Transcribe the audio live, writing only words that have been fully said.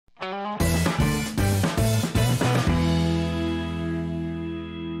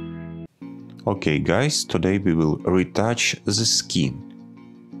Okay guys, today we will retouch the skin.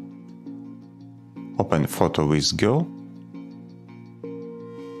 Open photo with girl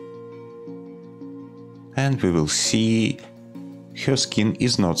and we will see her skin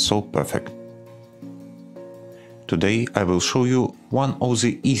is not so perfect. Today I will show you one of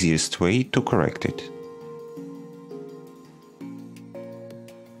the easiest way to correct it.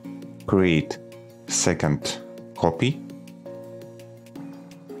 Create second copy.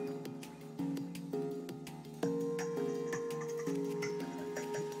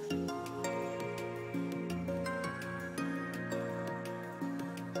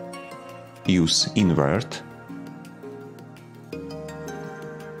 Use invert.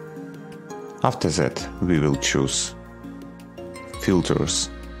 After that we will choose filters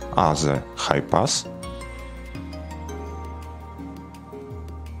other high pass.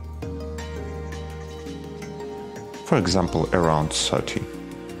 For example, around 30.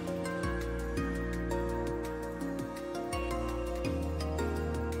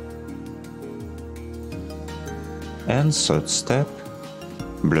 And third step,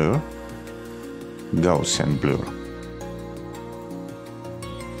 blur, Gaussian blur.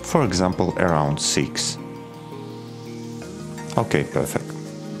 For example, around 6. Okay, perfect.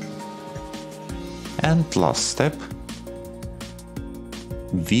 And last step,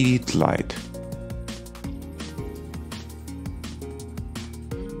 vivid light.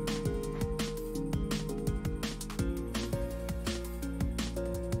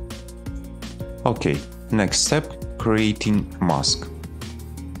 Okay, next step, creating mask.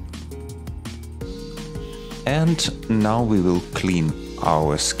 And now we will clean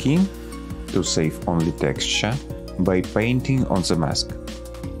our skin to save only texture by painting on the mask.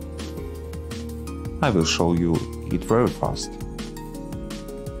 I will show you it very fast.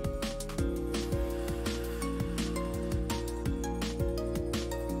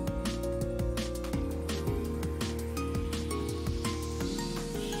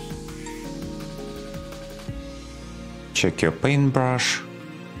 Check your paintbrush,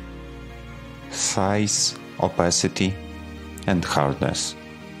 size, opacity and hardness.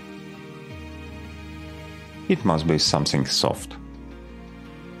 It must be something soft.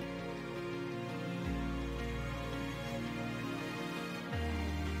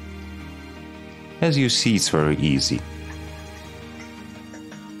 As you see, it's very easy.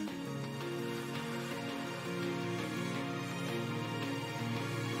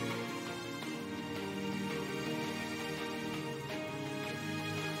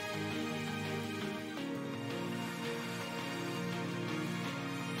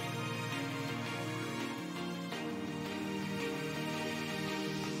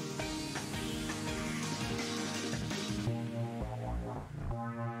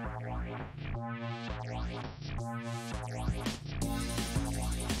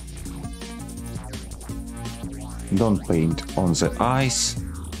 Don't paint on the eyes,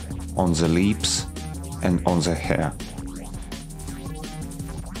 on the lips and on the hair.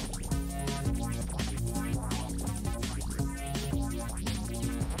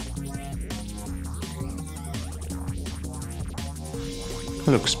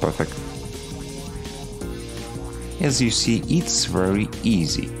 Looks perfect. As you see, it's very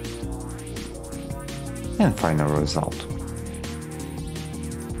easy. And final result.